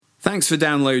Thanks for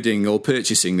downloading or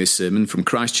purchasing this sermon from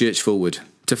Christchurch Fulwood.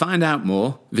 To find out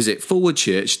more, visit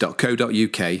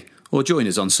fulwoodchurch.co.uk or join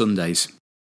us on Sundays.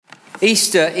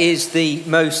 Easter is the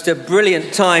most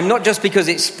brilliant time, not just because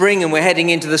it's spring and we're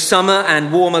heading into the summer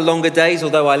and warmer, longer days,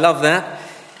 although I love that.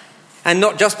 And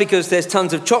not just because there's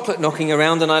tons of chocolate knocking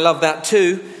around, and I love that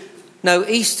too. No,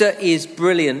 Easter is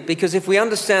brilliant because if we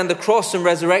understand the cross and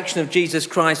resurrection of Jesus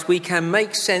Christ, we can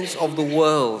make sense of the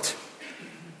world.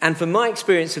 And from my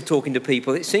experience of talking to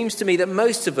people, it seems to me that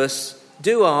most of us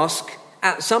do ask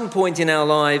at some point in our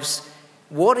lives,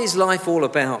 what is life all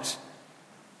about?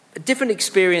 Different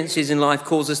experiences in life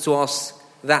cause us to ask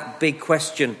that big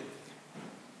question.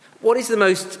 What is the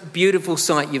most beautiful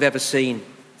sight you've ever seen?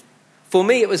 For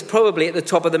me, it was probably at the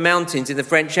top of the mountains in the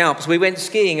French Alps. We went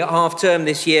skiing at half term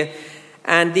this year,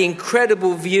 and the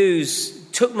incredible views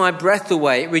took my breath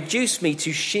away. It reduced me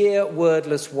to sheer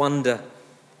wordless wonder.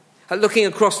 Looking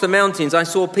across the mountains, I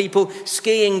saw people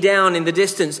skiing down in the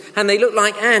distance, and they looked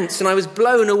like ants, and I was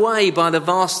blown away by the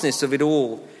vastness of it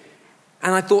all.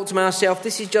 And I thought to myself,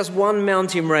 this is just one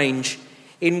mountain range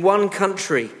in one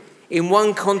country, in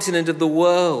one continent of the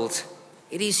world.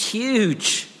 It is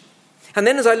huge. And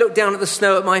then as I looked down at the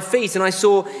snow at my feet and I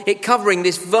saw it covering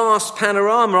this vast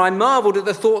panorama, I marveled at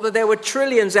the thought that there were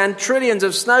trillions and trillions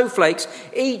of snowflakes,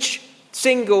 each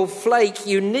single flake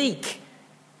unique.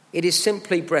 It is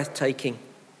simply breathtaking.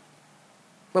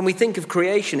 When we think of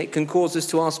creation, it can cause us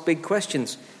to ask big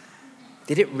questions.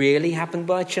 Did it really happen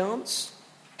by chance?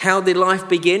 How did life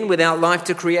begin without life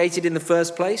to create it in the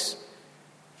first place?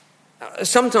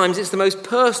 Sometimes it's the most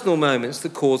personal moments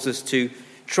that cause us to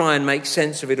try and make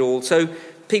sense of it all. So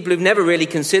people who've never really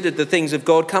considered the things of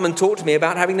God come and talk to me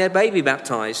about having their baby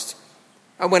baptized.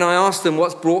 And when I ask them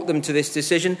what's brought them to this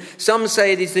decision, some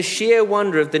say it is the sheer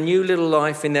wonder of the new little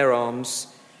life in their arms.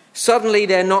 Suddenly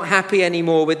they're not happy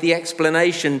anymore with the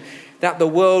explanation that the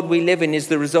world we live in is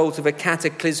the result of a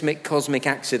cataclysmic cosmic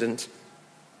accident.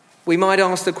 We might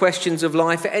ask the questions of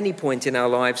life at any point in our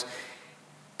lives,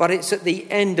 but it's at the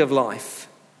end of life,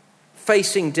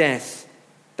 facing death,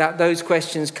 that those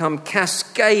questions come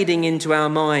cascading into our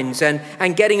minds and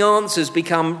getting answers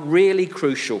become really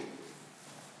crucial.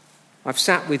 I've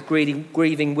sat with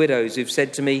grieving widows who've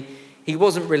said to me, he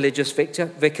wasn't religious,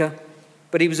 vicar,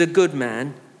 but he was a good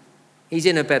man. He's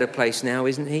in a better place now,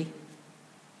 isn't he?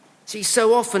 See,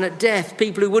 so often at death,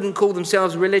 people who wouldn't call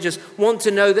themselves religious want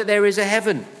to know that there is a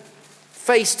heaven.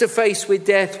 Face to face with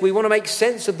death, we want to make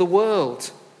sense of the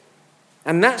world.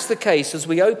 And that's the case as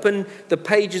we open the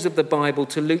pages of the Bible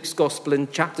to Luke's Gospel in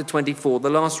chapter 24, the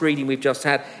last reading we've just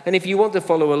had. And if you want to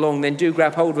follow along, then do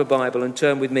grab hold of a Bible and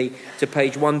turn with me to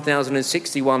page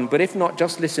 1061. But if not,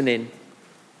 just listen in.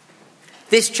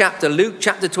 This chapter, Luke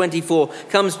chapter 24,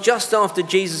 comes just after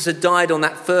Jesus had died on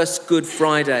that first Good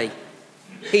Friday.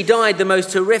 He died the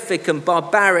most horrific and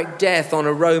barbaric death on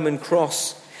a Roman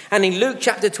cross. And in Luke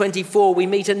chapter 24, we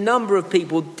meet a number of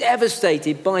people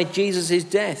devastated by Jesus'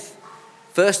 death.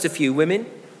 First a few women,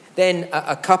 then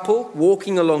a couple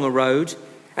walking along a road,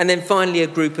 and then finally a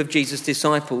group of Jesus'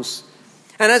 disciples.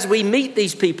 And as we meet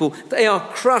these people, they are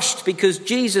crushed because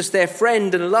Jesus, their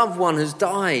friend and loved one, has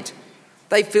died.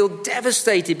 They feel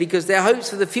devastated because their hopes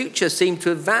for the future seem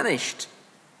to have vanished.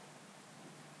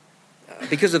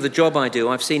 Because of the job I do,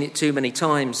 I've seen it too many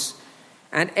times.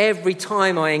 And every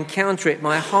time I encounter it,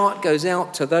 my heart goes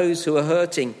out to those who are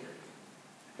hurting.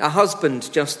 A husband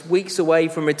just weeks away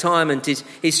from retirement is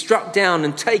struck down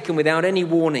and taken without any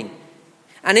warning.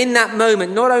 And in that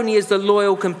moment, not only is the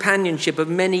loyal companionship of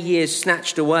many years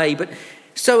snatched away, but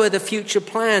so are the future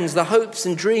plans, the hopes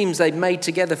and dreams they've made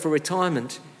together for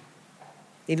retirement.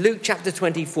 In Luke chapter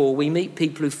 24, we meet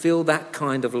people who feel that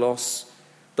kind of loss.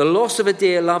 The loss of a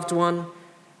dear loved one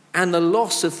and the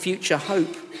loss of future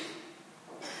hope.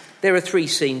 There are 3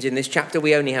 scenes in this chapter.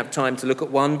 We only have time to look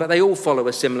at one, but they all follow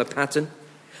a similar pattern.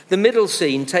 The middle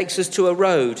scene takes us to a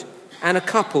road and a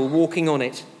couple walking on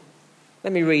it.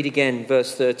 Let me read again,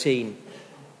 verse 13.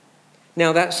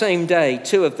 Now that same day,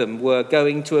 2 of them were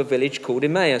going to a village called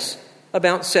Emmaus,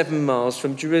 about 7 miles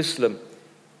from Jerusalem.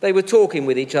 They were talking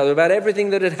with each other about everything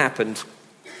that had happened.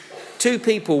 2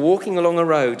 people walking along a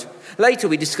road. Later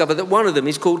we discover that one of them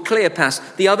is called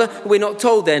Cleopas. The other, we're not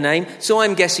told their name, so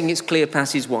I'm guessing it's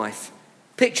Cleopas's wife.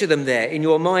 Picture them there in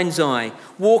your mind's eye,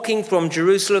 walking from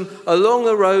Jerusalem along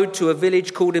a road to a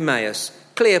village called Emmaus.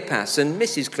 Cleopas and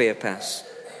Mrs. Cleopas.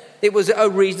 It was a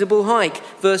reasonable hike.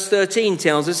 Verse 13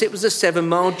 tells us it was a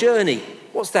 7-mile journey.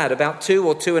 What's that, about 2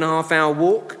 or 2.5 hour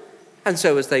walk? And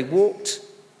so as they walked,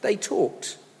 they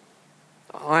talked.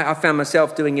 I found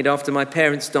myself doing it after my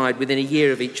parents died within a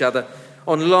year of each other.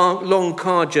 On long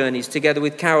car journeys together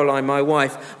with Caroline, my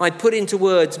wife, I'd put into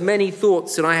words many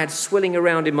thoughts that I had swirling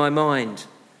around in my mind.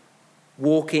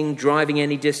 Walking, driving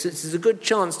any distance is a good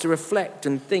chance to reflect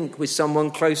and think with someone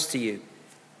close to you.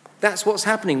 That's what's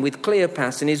happening with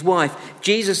Cleopas and his wife.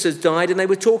 Jesus has died and they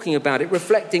were talking about it,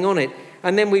 reflecting on it.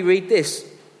 And then we read this,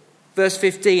 verse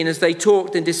 15, as they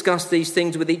talked and discussed these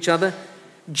things with each other,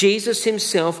 Jesus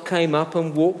himself came up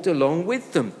and walked along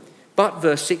with them. But,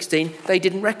 verse 16, they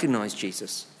didn't recognize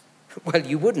Jesus. Well,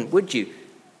 you wouldn't, would you?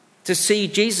 To see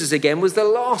Jesus again was the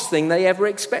last thing they ever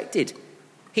expected.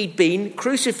 He'd been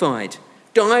crucified,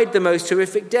 died the most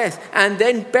horrific death, and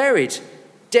then buried.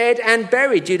 Dead and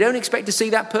buried. You don't expect to see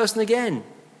that person again.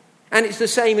 And it's the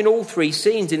same in all three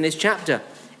scenes in this chapter.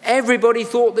 Everybody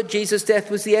thought that Jesus' death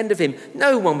was the end of him.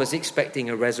 No one was expecting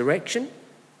a resurrection.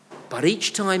 But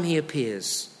each time he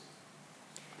appears.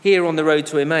 Here on the road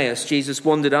to Emmaus, Jesus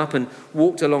wandered up and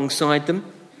walked alongside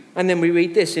them. And then we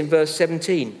read this in verse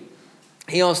 17.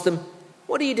 He asked them,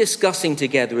 "What are you discussing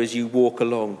together as you walk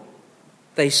along?"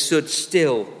 They stood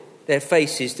still, their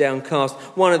faces downcast.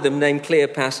 One of them, named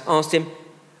Cleopas, asked him,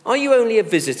 "Are you only a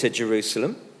visitor to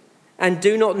Jerusalem and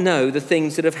do not know the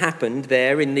things that have happened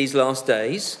there in these last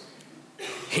days?"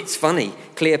 It's funny.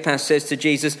 Cleopas says to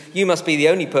Jesus, "You must be the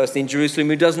only person in Jerusalem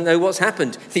who doesn't know what's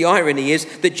happened." The irony is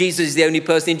that Jesus is the only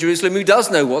person in Jerusalem who does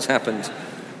know what's happened.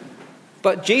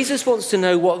 But Jesus wants to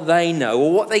know what they know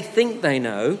or what they think they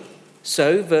know.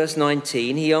 So, verse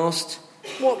 19, he asked,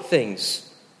 "What things?"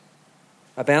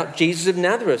 "About Jesus of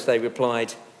Nazareth," they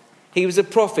replied. "He was a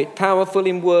prophet, powerful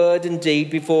in word and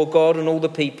deed before God and all the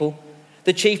people.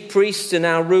 The chief priests and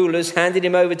our rulers handed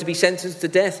him over to be sentenced to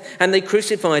death, and they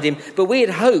crucified him. But we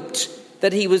had hoped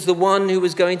that he was the one who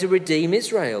was going to redeem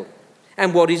Israel.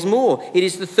 And what is more, it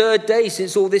is the third day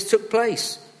since all this took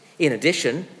place. In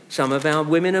addition, some of our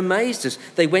women amazed us.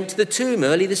 They went to the tomb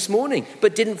early this morning,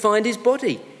 but didn't find his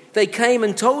body. They came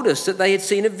and told us that they had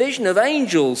seen a vision of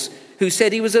angels who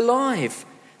said he was alive.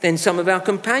 Then some of our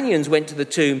companions went to the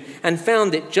tomb and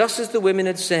found it just as the women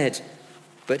had said,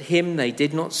 but him they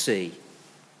did not see."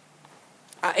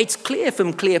 It's clear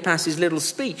from Cleopas's little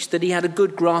speech that he had a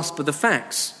good grasp of the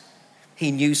facts. He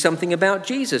knew something about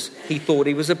Jesus. He thought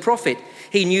he was a prophet.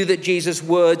 He knew that Jesus'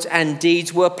 words and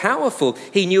deeds were powerful.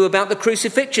 He knew about the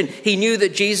crucifixion. He knew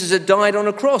that Jesus had died on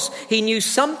a cross. He knew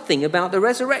something about the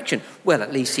resurrection. Well,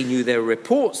 at least he knew there were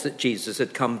reports that Jesus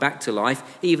had come back to life,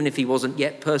 even if he wasn't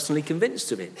yet personally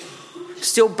convinced of it.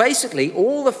 Still, basically,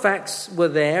 all the facts were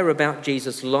there about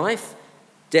Jesus' life,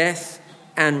 death,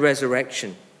 and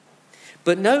resurrection.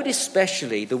 But note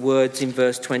especially the words in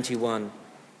verse 21.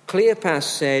 Cleopas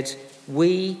said,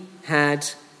 "We had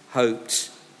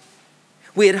hoped."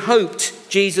 We had hoped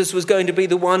Jesus was going to be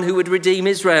the one who would redeem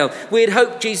Israel. We had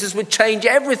hoped Jesus would change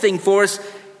everything for us,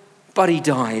 but he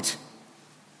died.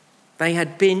 They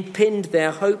had pinned their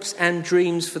hopes and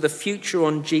dreams for the future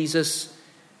on Jesus,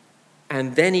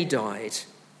 and then he died.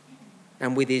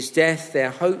 And with his death,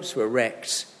 their hopes were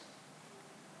wrecked.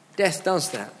 Death does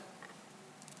that.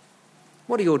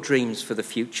 What are your dreams for the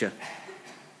future?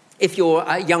 If you're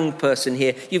a young person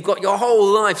here, you've got your whole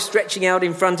life stretching out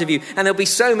in front of you, and there'll be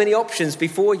so many options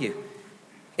before you.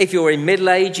 If you're in middle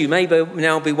age, you may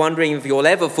now be wondering if you'll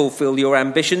ever fulfill your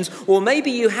ambitions, or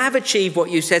maybe you have achieved what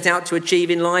you set out to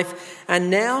achieve in life, and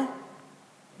now?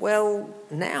 Well,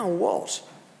 now what?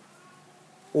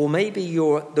 Or maybe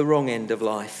you're at the wrong end of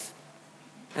life,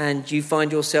 and you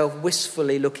find yourself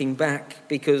wistfully looking back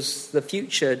because the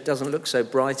future doesn't look so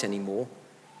bright anymore.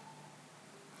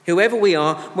 Whoever we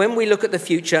are, when we look at the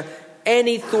future,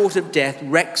 any thought of death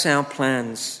wrecks our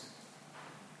plans.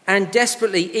 And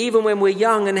desperately, even when we're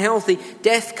young and healthy,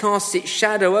 death casts its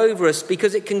shadow over us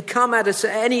because it can come at us,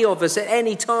 at any of us, at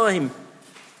any time.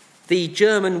 The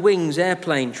German Wings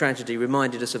airplane tragedy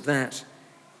reminded us of that.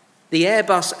 The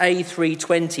Airbus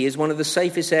A320 is one of the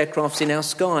safest aircrafts in our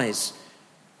skies.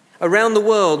 Around the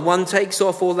world, one takes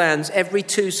off or lands every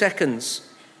 2 seconds.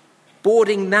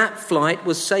 Boarding that flight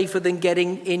was safer than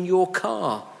getting in your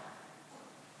car.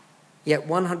 Yet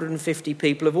 150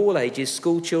 people of all ages,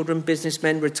 school children,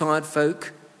 businessmen, retired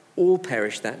folk, all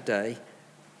perished that day.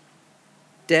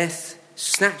 Death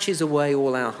snatches away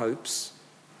all our hopes.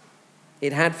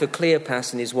 It had for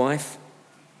Cleopas and his wife.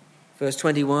 Verse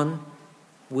 21,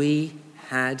 we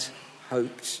had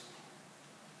hoped.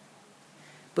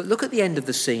 But look at the end of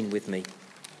the scene with me.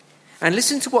 And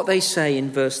listen to what they say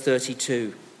in verse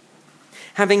 32.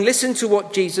 Having listened to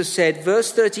what Jesus said,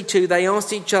 verse 32, they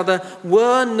asked each other,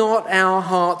 "Were not our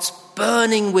hearts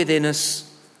burning within us?"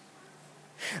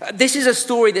 This is a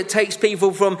story that takes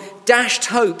people from dashed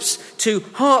hopes to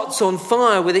hearts on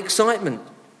fire with excitement.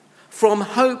 From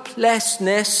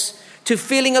hopelessness to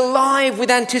feeling alive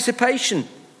with anticipation.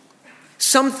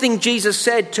 Something Jesus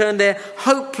said turned their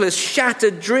hopeless,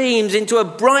 shattered dreams into a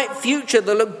bright future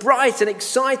that looked bright and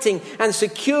exciting and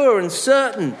secure and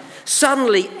certain.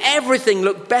 Suddenly, everything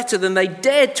looked better than they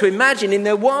dared to imagine in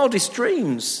their wildest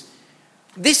dreams.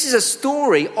 This is a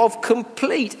story of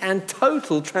complete and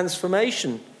total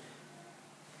transformation.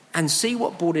 And see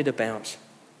what brought it about.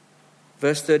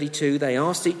 Verse 32, they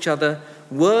asked each other,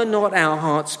 "Were not our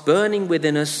hearts burning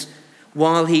within us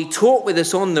while he talked with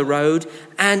us on the road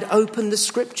and opened the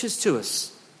scriptures to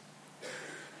us?"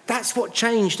 That's what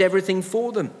changed everything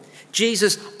for them.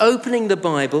 Jesus opening the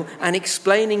Bible and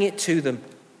explaining it to them.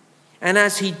 And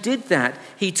as he did that,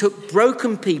 he took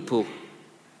broken people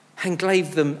and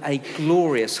gave them a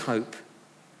glorious hope.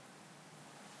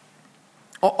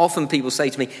 Often people say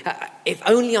to me, if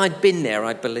only I'd been there,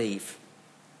 I'd believe.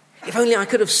 If only I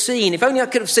could have seen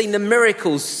the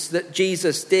miracles that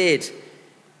Jesus did.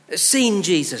 Seen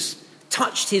Jesus,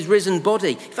 touched his risen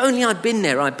body. If only I'd been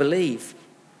there, I'd believe.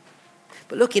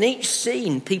 But look, in each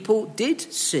scene, people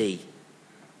did see.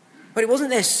 But it wasn't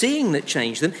their seeing that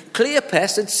changed them.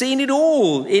 Cleopas had seen it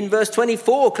all. In verse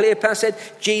 24, Cleopas said,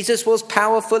 Jesus was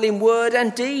powerful in word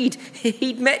and deed.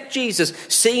 He'd met Jesus,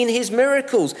 seen his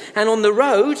miracles. And on the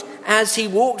road, as he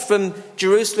walked from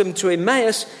Jerusalem to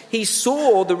Emmaus, he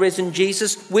saw the risen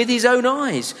Jesus with his own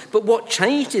eyes. But what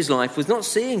changed his life was not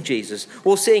seeing Jesus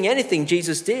or seeing anything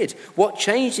Jesus did. What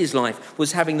changed his life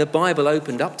was having the Bible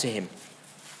opened up to him.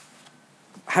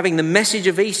 Having the message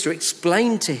of Easter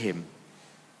explained to him.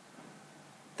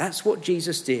 That's what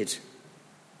Jesus did.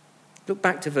 Look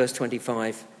back to verse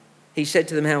 25. He said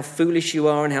to them, "How foolish you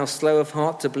are and how slow of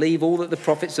heart to believe all that the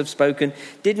prophets have spoken.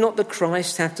 Did not the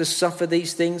Christ have to suffer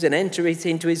these things and enter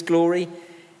into his glory?"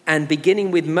 And beginning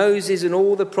with Moses and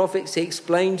all the prophets, he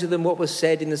explained to them what was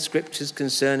said in the scriptures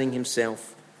concerning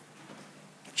himself.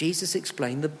 Jesus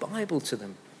explained the Bible to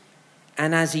them.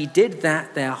 And as he did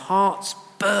that, their hearts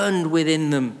burned within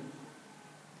them.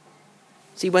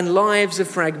 See, when lives are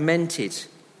fragmented,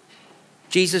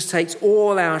 Jesus takes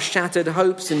all our shattered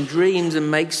hopes and dreams and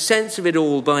makes sense of it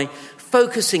all by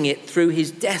focusing it through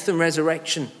his death and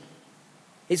resurrection.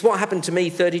 It's what happened to me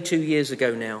 32 years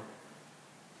ago now.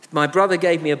 My brother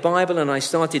gave me a Bible and I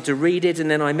started to read it,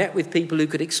 and then I met with people who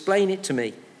could explain it to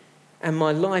me. And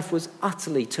my life was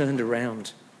utterly turned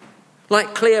around.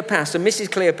 Like Cleopas and Mrs.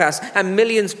 Cleopas and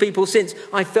millions of people since,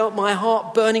 I felt my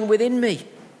heart burning within me.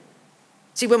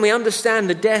 See, when we understand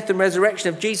the death and resurrection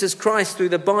of Jesus Christ through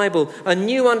the Bible, a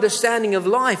new understanding of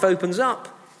life opens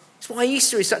up. It's why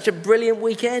Easter is such a brilliant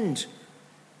weekend.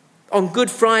 On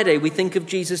Good Friday, we think of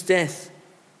Jesus' death.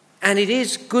 And it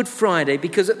is Good Friday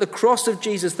because at the cross of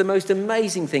Jesus, the most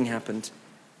amazing thing happened.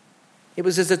 It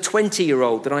was as a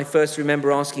 20-year-old that I first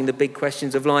remember asking the big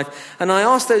questions of life. And I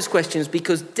asked those questions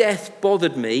because death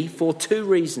bothered me for two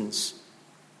reasons.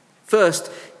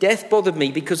 First, death bothered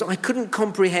me because I couldn't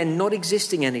comprehend not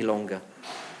existing any longer.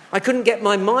 I couldn't get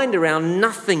my mind around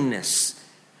nothingness.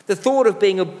 The thought of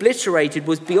being obliterated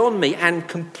was beyond me and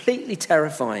completely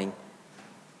terrifying.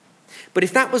 But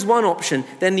if that was one option,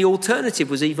 then the alternative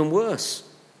was even worse.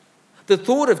 The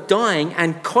thought of dying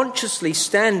and consciously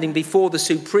standing before the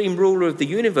supreme ruler of the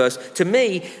universe, to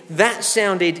me, that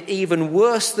sounded even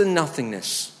worse than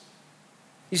nothingness.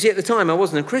 You see, at the time I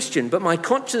wasn't a Christian, but my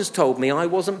conscience told me I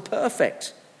wasn't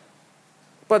perfect.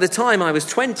 By the time I was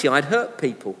 20, I'd hurt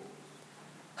people.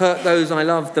 Hurt those I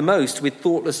loved the most with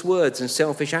thoughtless words and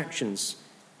selfish actions.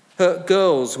 Hurt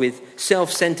girls with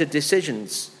self-centered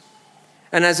decisions.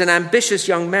 And as an ambitious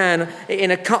young man in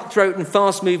a cutthroat and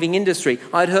fast-moving industry,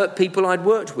 I'd hurt people I'd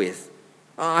worked with.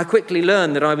 I quickly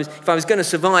learned that if I was going to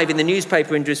survive in the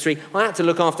newspaper industry, I had to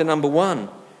look after number one.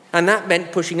 And that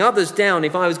meant pushing others down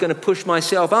if I was going to push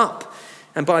myself up.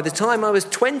 And by the time I was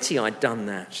 20, I'd done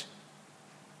that.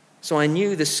 So I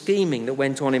knew the scheming that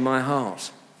went on in my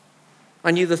heart.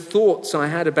 I knew the thoughts I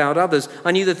had about others.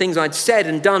 I knew the things I'd said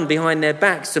and done behind their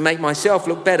backs to make myself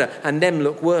look better and them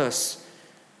look worse.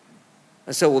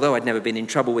 And so although I'd never been in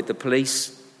trouble with the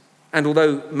police, and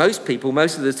although most people,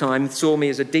 most of the time, saw me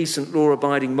as a decent,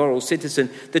 law-abiding, moral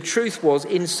citizen, the truth was,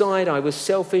 inside I was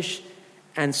selfish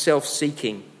and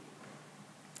self-seeking.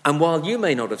 And while you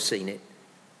may not have seen it,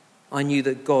 I knew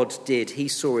that God did. He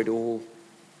saw it all.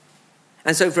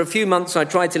 And so for a few months I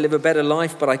tried to live a better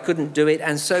life, but I couldn't do it.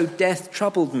 And so death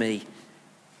troubled me.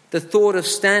 The thought of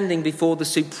standing before the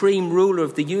supreme ruler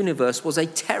of the universe was a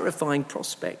terrifying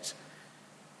prospect.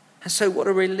 And so what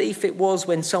a relief it was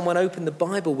when someone opened the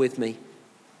Bible with me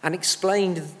and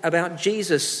explained about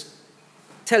Jesus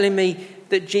telling me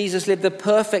that Jesus lived the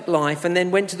perfect life and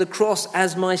then went to the cross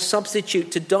as my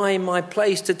substitute to die in my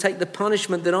place, to take the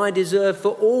punishment that I deserve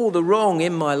for all the wrong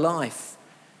in my life.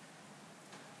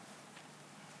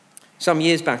 Some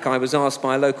years back, I was asked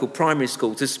by a local primary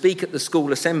school to speak at the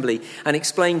school assembly and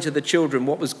explain to the children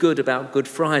what was good about Good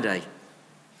Friday.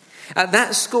 At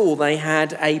that school, they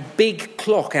had a big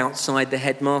clock outside the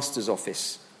headmaster's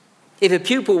office. If a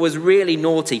pupil was really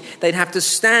naughty, they'd have to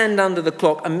stand under the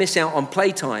clock and miss out on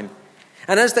playtime.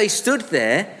 And as they stood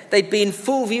there, they'd be in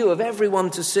full view of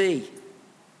everyone to see.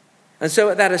 And so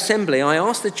at that assembly, I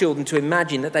asked the children to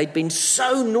imagine that they'd been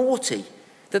so naughty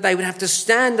that they would have to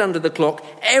stand under the clock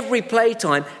every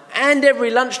playtime and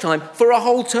every lunchtime for a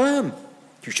whole term.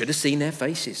 You should have seen their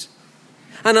faces.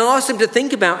 And I asked them to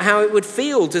think about how it would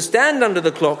feel to stand under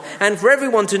the clock and for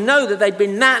everyone to know that they'd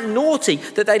been that naughty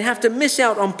that they'd have to miss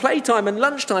out on playtime and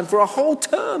lunchtime for a whole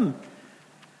term.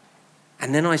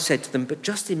 And then I said to them, but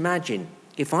just imagine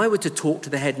if I were to talk to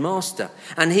the headmaster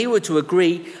and he were to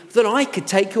agree that I could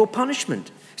take your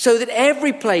punishment, so that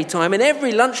every playtime and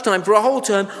every lunchtime for a whole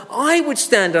term, I would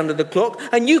stand under the clock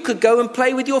and you could go and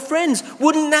play with your friends.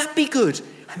 Wouldn't that be good?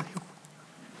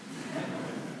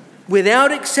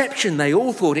 Without exception, they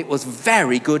all thought it was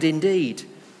very good indeed.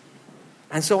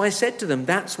 And so I said to them,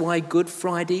 that's why Good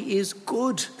Friday is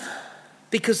good.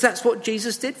 Because that's what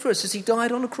Jesus did for us as he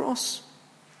died on a cross.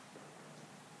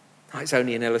 It's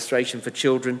only an illustration for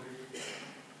children.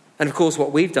 And of course,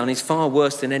 what we've done is far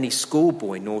worse than any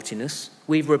schoolboy naughtiness.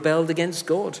 We've rebelled against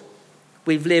God.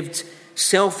 We've lived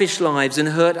selfish lives and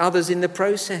hurt others in the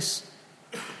process.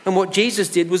 And what Jesus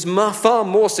did was far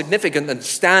more significant than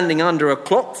standing under a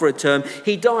clock for a term.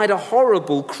 He died a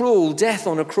horrible, cruel death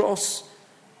on a cross.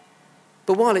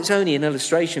 But while it's only an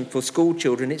illustration for school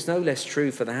children, it's no less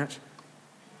true for that.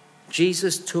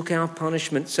 Jesus took our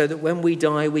punishment so that when we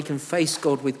die, we can face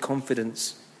God with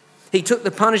confidence. He took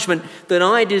the punishment that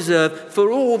I deserve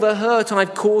for all the hurt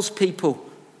I've caused people.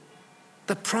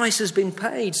 The price has been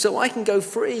paid, so I can go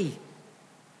free.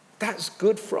 That's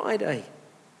Good Friday.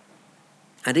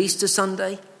 And Easter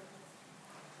Sunday,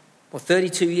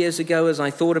 32 years ago, as I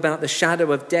thought about the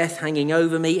shadow of death hanging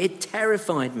over me, it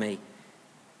terrified me.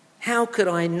 How could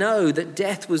I know that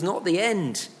death was not the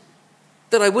end?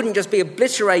 That I wouldn't just be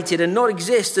obliterated and not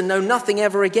exist and know nothing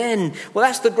ever again? Well,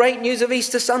 that's the great news of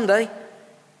Easter Sunday.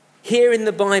 Here in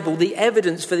the Bible, the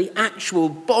evidence for the actual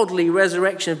bodily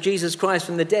resurrection of Jesus Christ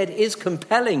from the dead is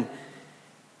compelling.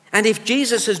 And if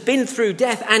Jesus has been through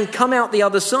death and come out the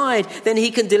other side, then he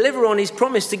can deliver on his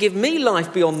promise to give me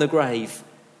life beyond the grave.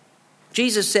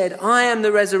 Jesus said, I am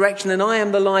the resurrection and I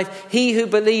am the life. He who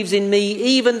believes in me,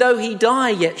 even though he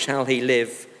die, yet shall he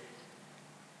live.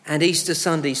 And Easter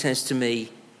Sunday says to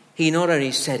me, he not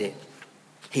only said it,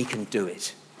 he can do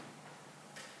it.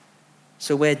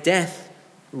 So where death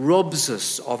robs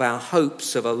us of our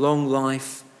hopes of a long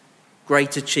life,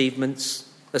 great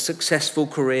achievements, a successful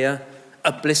career,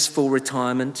 a blissful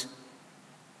retirement,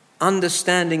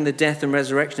 understanding the death and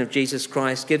resurrection of Jesus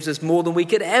Christ gives us more than we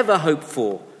could ever hope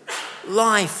for.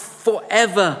 Life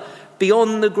forever,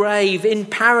 beyond the grave, in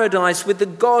paradise with the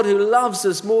God who loves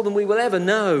us more than we will ever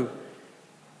know.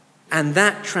 And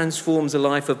that transforms a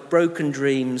life of broken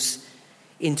dreams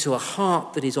into a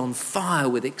heart that is on fire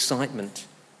with excitement.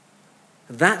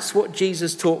 That's what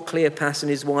Jesus taught Cleopas and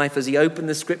his wife as he opened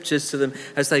the scriptures to them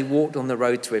as they walked on the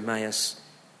road to Emmaus.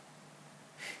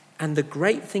 And the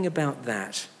great thing about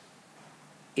that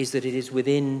is that it is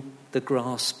within the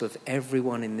grasp of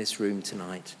everyone in this room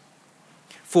tonight.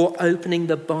 For opening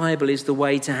the Bible is the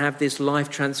way to have this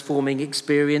life-transforming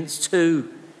experience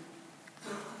too.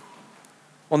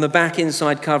 On the back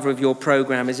inside cover of your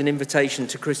programme is an invitation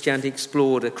to Christianity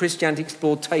Explored, a Christianity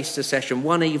Explored taster session,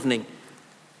 one evening.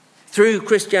 Through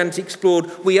Christianity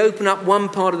Explored, we open up one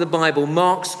part of the Bible,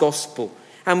 Mark's Gospel,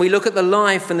 and we look at the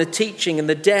life and the teaching and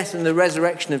the death and the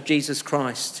resurrection of Jesus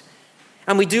Christ.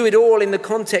 And we do it all in the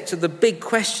context of the big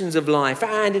questions of life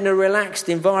and in a relaxed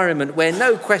environment where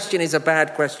no question is a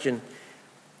bad question.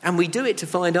 And we do it to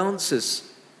find answers.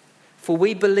 For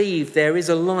we believe there is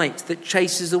a light that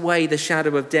chases away the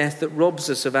shadow of death that robs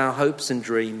us of our hopes and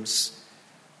dreams.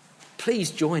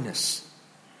 Please join us.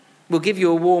 We'll give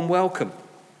you a warm welcome.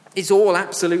 It's all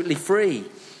absolutely free.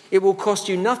 It will cost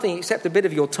you nothing except a bit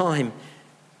of your time.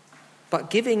 But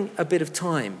giving a bit of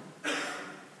time,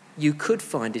 you could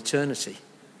find eternity.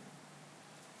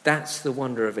 That's the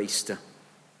wonder of Easter.